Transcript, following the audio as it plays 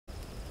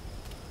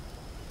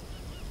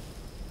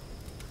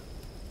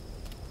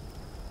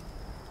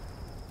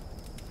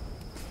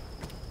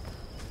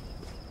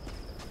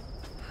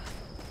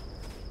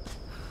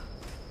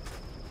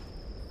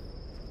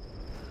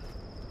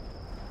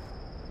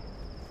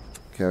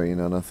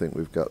carrying on. I think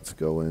we've got to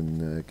go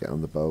and get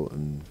on the boat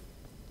and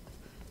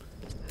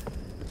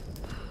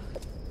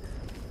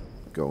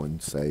go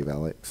and save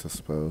Alex, I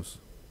suppose.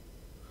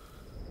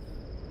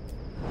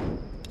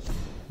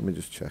 Let me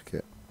just check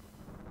it.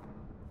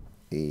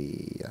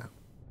 Yeah.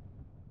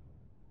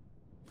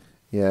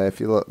 Yeah, if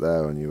you look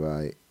there on your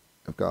right,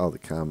 I've got all the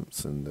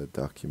camps and the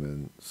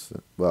documents.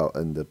 Well,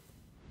 and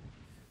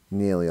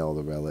nearly all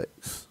the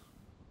relics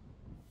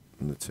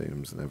and the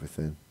tombs and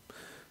everything.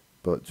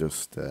 But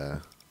just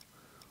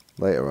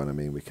later on, I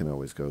mean, we can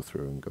always go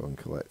through and go and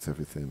collect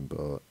everything,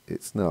 but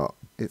it's not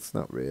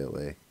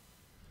really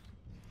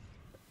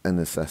a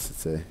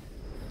necessity.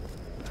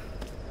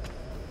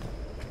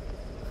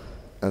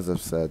 As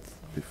I've said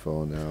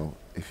before now,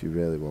 if you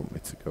really want me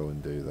to go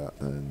and do that,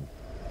 then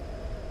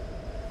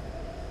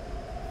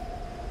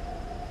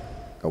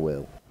I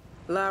will.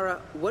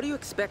 Lara, what do you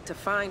expect to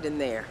find in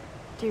there?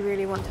 Do you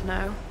really want to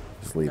know?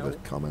 Just leave a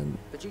comment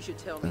but you should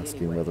tell me asking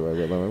anyway. whether I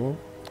will or I won't.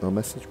 Or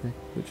message me,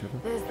 whichever.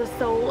 There's the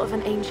soul of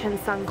an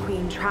ancient Sun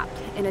Queen trapped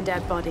in a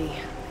dead body.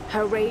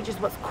 Her rage is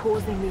what's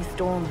causing these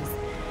storms.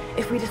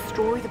 If we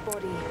destroy the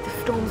body, the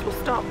storms will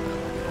stop.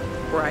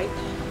 Right.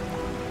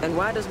 And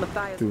why does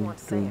Matthias want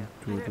Sam?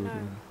 I don't know.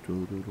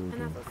 And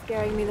that's what's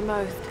scaring me the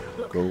most.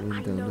 Look, Going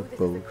I down know the this is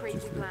a boat, crazy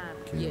just plan.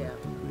 Yeah,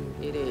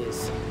 it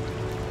is.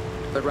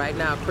 But right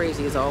now,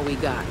 crazy is all we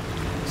got.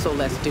 So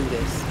let's do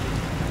this.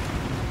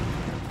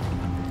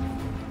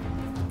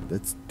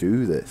 Let's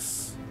do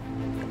this.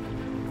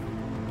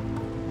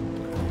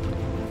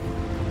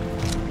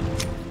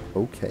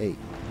 Okay.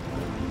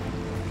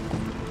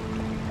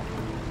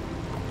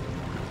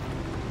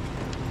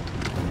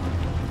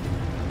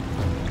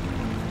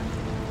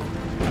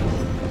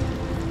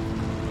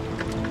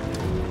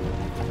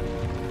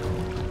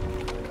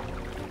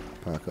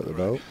 Park at the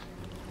boat.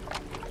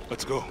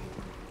 Let's go.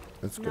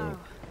 Let's go. No.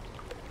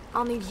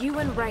 I'll need you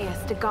and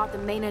Reyes to guard the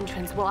main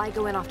entrance while I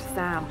go in after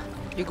Sam.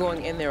 You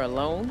going in there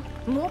alone?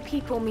 More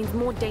people means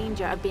more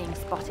danger of being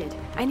spotted.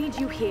 I need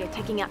you here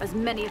taking out as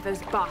many of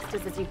those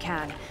bastards as you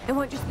can. It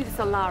won't just be the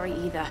Solari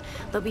either.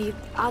 There'll be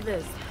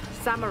others.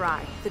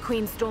 Samurai, the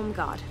Queen's Storm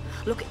Guard.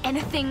 Look,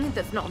 anything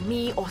that's not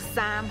me or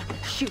Sam,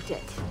 shoot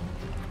it.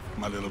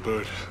 My little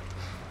bird.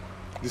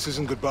 This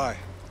isn't goodbye.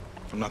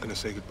 I'm not gonna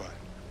say goodbye.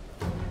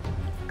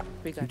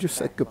 You just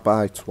said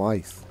goodbye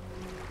twice.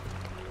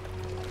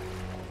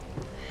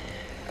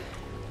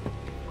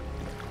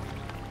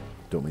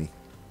 Dummy.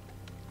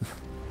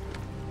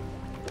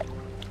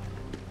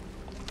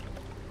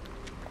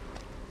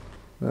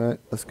 Right,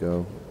 let's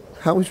go.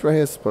 How is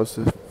Reyes supposed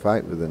to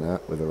fight with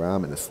her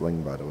arm in a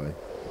sling, by the way?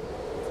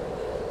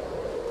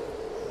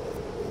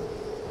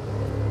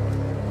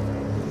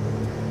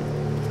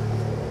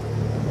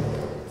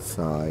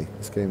 Sigh.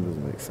 This game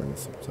doesn't make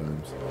sense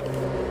sometimes.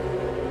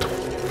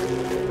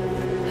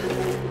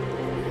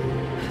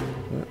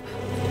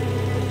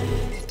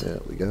 Right. There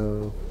we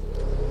go.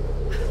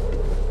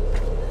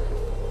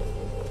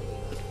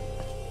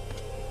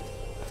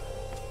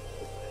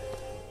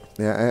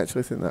 Yeah, I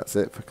actually think that's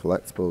it for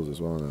collectibles as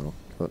well now.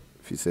 Look,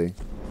 if you see.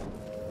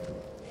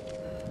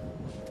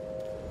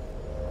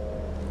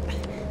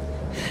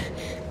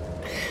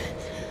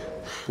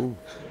 Ooh.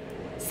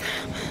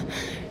 Sam,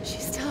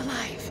 she's still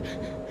alive.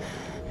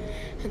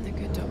 And the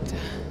good doctor.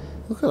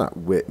 Look at that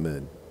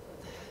Whitman.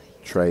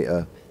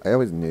 Traitor. I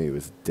always knew he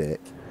was a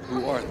dick.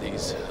 Who are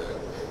these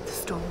The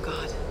Storm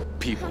God.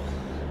 people?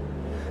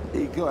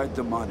 They guard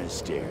the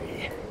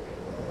monastery.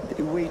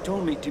 They wait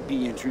only to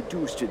be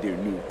introduced to their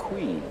new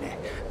queen,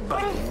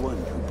 by the one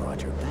who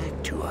brought her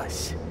back to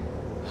us.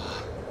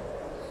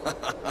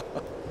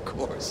 Of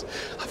course.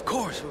 Of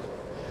course.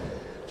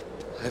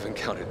 I've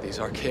encountered these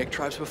archaic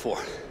tribes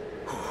before.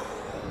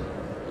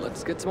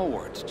 Let's get some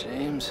awards,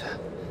 James.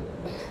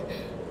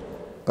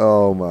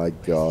 Oh my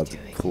god,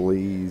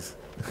 please.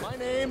 My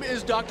name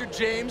is Dr.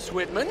 James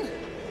Whitman.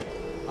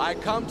 I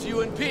come to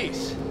you in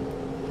peace.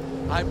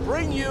 I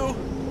bring you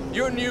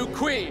your new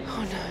queen.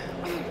 Oh no.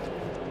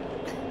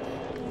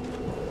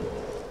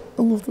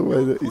 I love the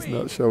way that he's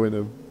not showing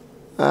him.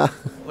 Ah.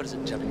 What is it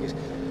in Japanese?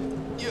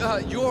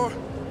 You're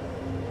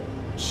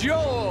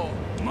Joe.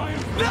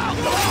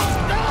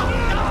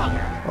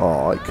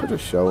 Oh, I could have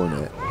shown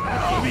it.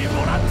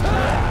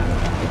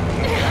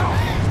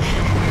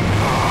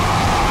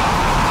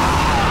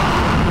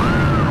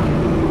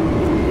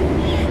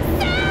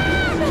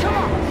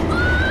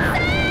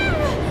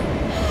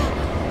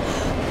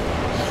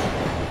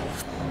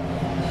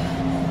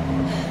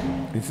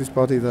 Is his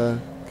body there?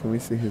 Can we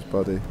see his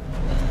body?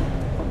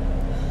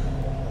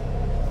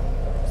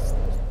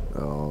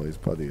 Oh, his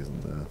body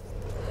isn't there.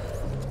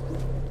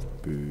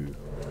 Boo.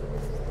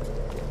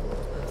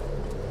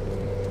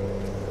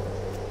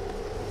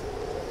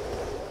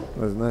 Well,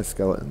 there's a nice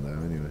skeleton there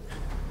anyway.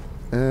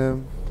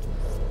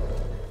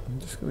 I'm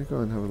just gonna go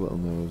and have a little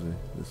nosy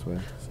this way,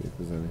 see if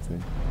there's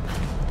anything.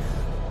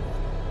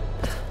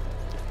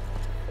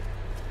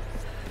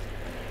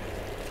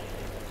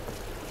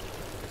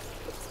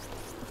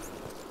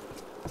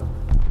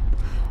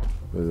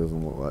 But it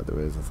doesn't look like there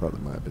is. I thought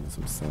there might have been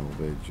some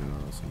salvage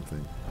or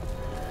something.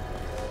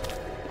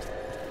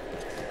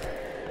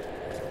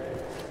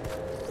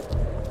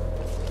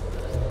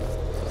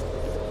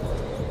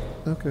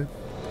 Okay.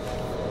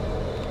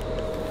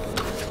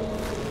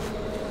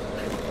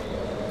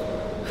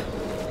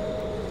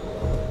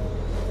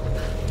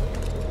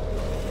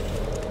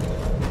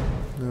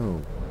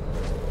 No.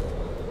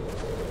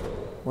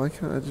 Why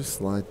can't I just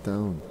slide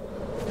down?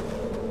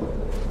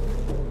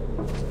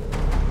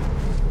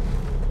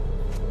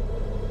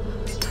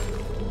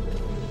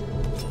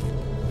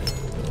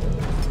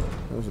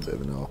 That was a bit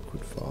of an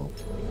awkward fall.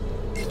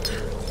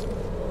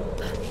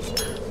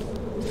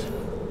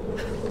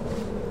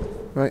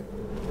 Right.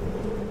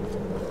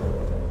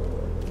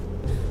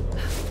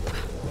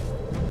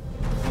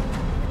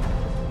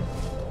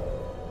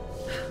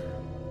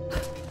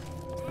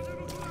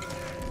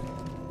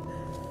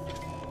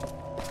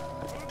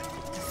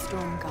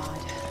 Storm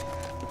Guard.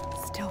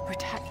 Still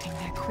protecting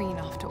their queen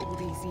after all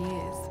these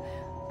years.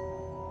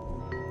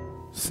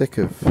 Sick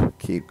of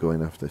keep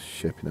going after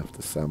shipping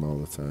after Sam all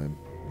the time.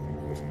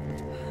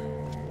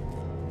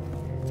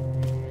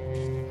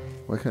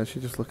 Why can't she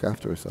just look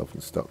after herself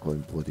and stop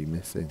going bloody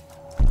missing?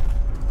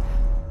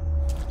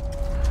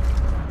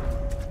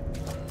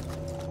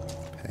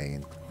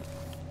 Pain.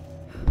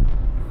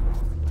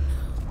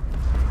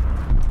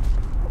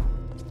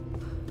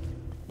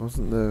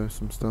 Wasn't there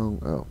some stone?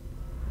 Oh.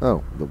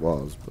 Oh, there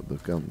was, but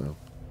they've gone now.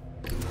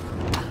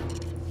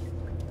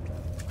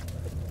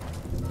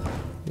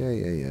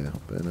 Yeah.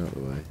 Burn out of the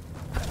way.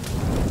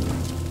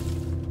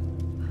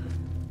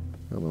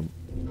 Come on.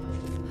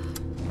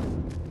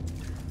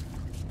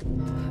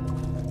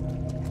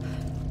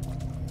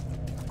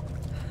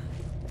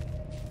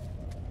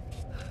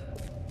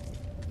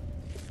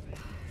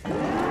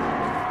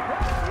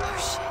 Oh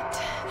shit.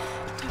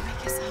 Don't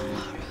make a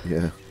sound,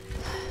 Lara. Yeah.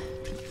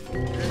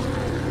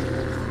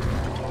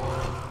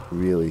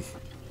 Really,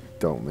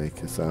 don't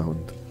make a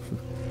sound.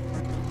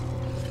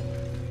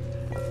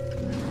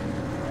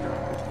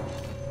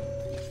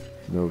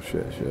 No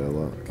shit,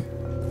 Sherlock.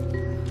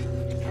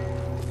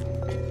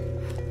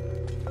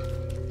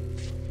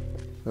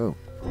 Oh.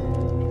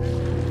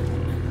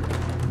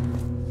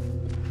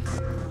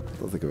 I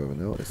don't think I've ever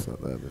noticed that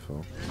there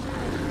before.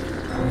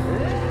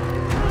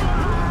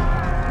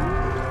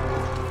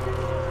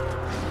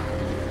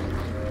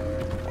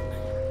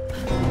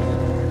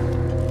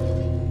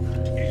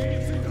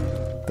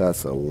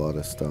 That's a lot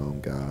of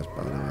Storm Guard,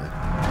 by the way.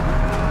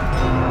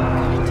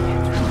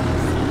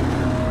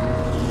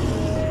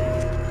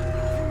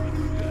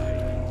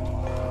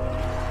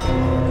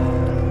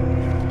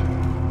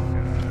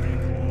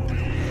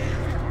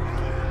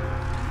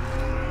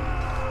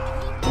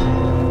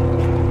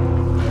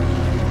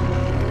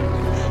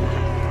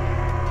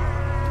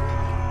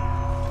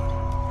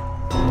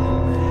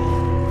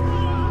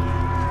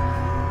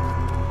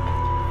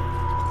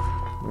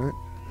 Right,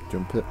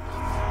 jump it.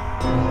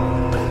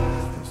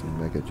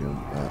 Mega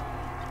jump that.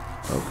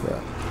 Oh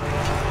crap.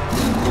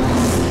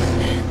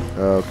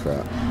 Oh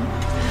crap.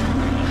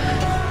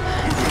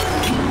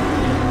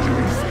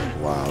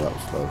 Wow, that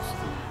was close.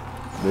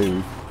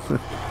 Move.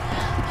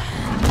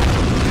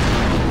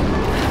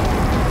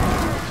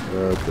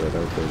 Oh good,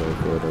 oh good, oh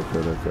good, oh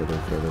good, oh good, oh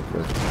good, oh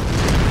good.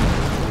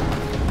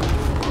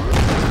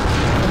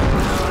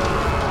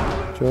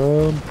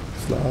 Jump,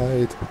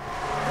 slide.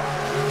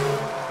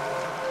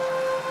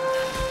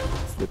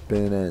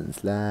 Slipping and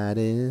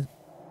sliding.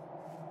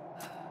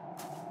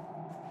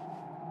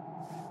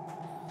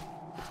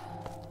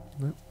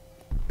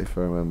 If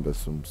I remember,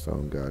 some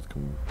Storm Guard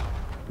come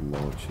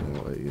launching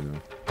out at you know.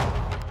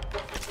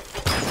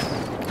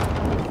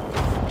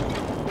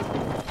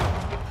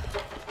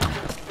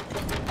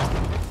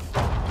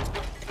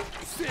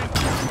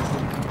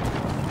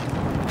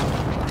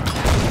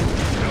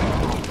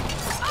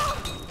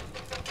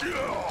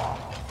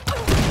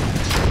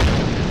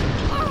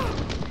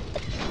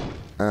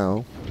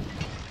 Ow.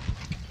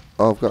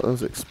 Oh, I've got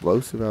those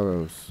explosive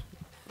arrows.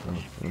 Oh,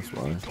 that's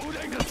why.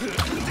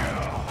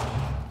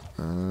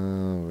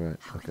 Oh, right,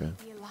 okay.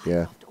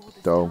 Yeah,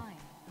 dull.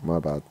 My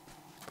bad.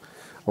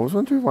 I was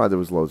wondering why there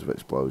was loads of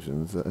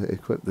explosions. I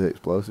equipped the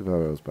explosive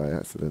arrows by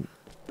accident.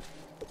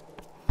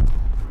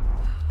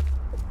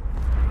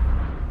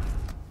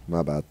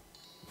 My bad.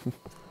 Is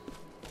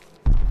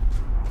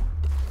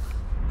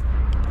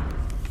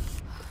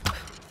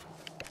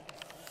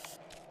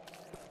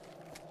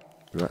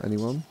that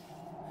anyone?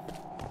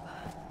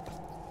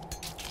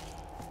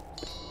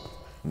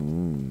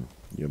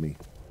 Yummy.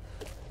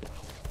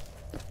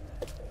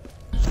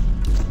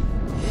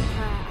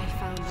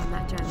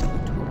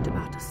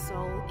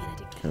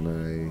 Can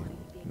I?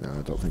 No,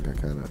 I don't think I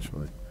can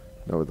actually.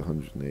 Not with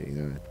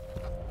 189.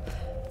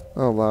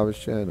 Oh, Lara's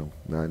journal.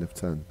 9 of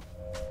 10.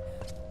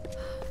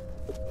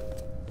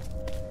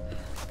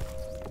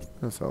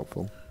 That's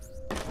helpful.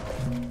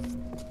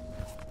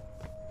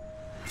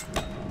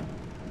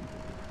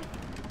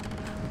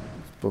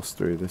 Let's bust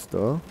through this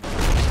door.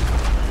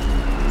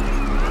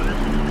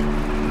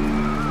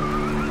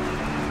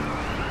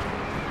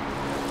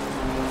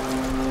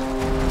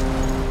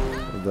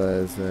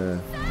 There's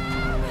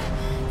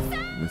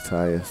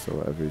Matthias or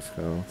whatever he's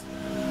called.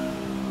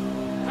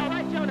 All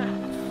right, Jonah.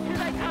 Here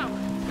they come.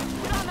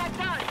 Get on that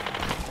gun.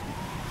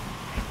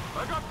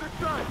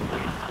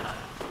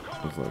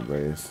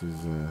 Reyes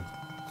is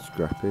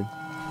scrapping.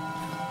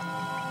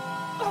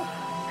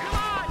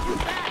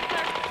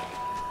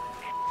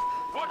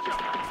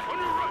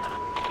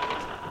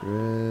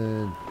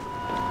 Run.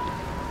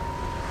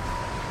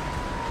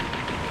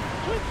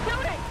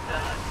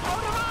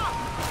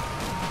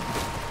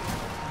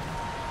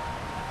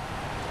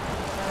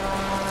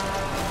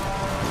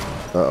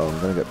 Uh-oh,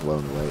 I'm gonna get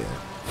blown away here.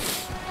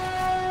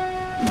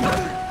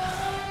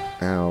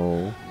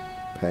 Ow.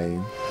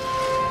 Pain.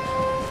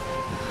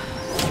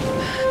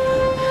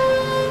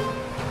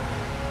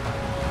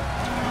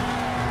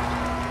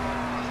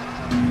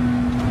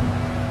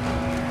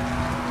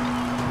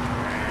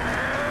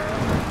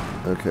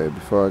 Okay,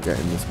 before I get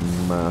in this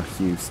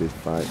massive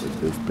fight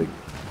with this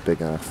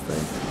big ass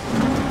thing,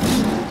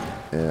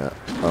 yeah,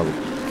 I'll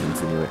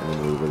continue it in a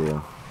new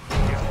video.